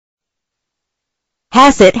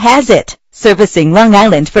Hassett has it, servicing Long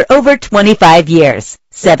Island for over 25 years.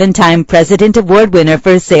 7-time President Award winner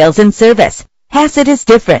for sales and service. Hassett is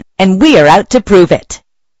different, and we are out to prove it.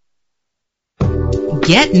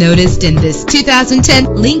 Get noticed in this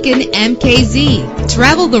 2010 Lincoln MKZ.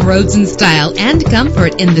 Travel the roads in style and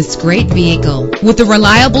comfort in this great vehicle. With a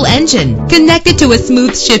reliable engine connected to a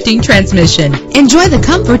smooth shifting transmission. Enjoy the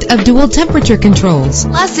comfort of dual temperature controls.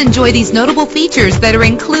 Plus, enjoy these notable features that are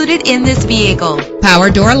included in this vehicle. Power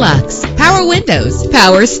door locks, power windows,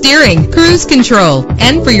 power steering, cruise control.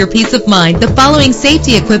 And for your peace of mind, the following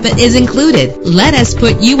safety equipment is included. Let us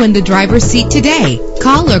put you in the driver's seat today.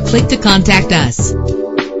 Call or click to contact us.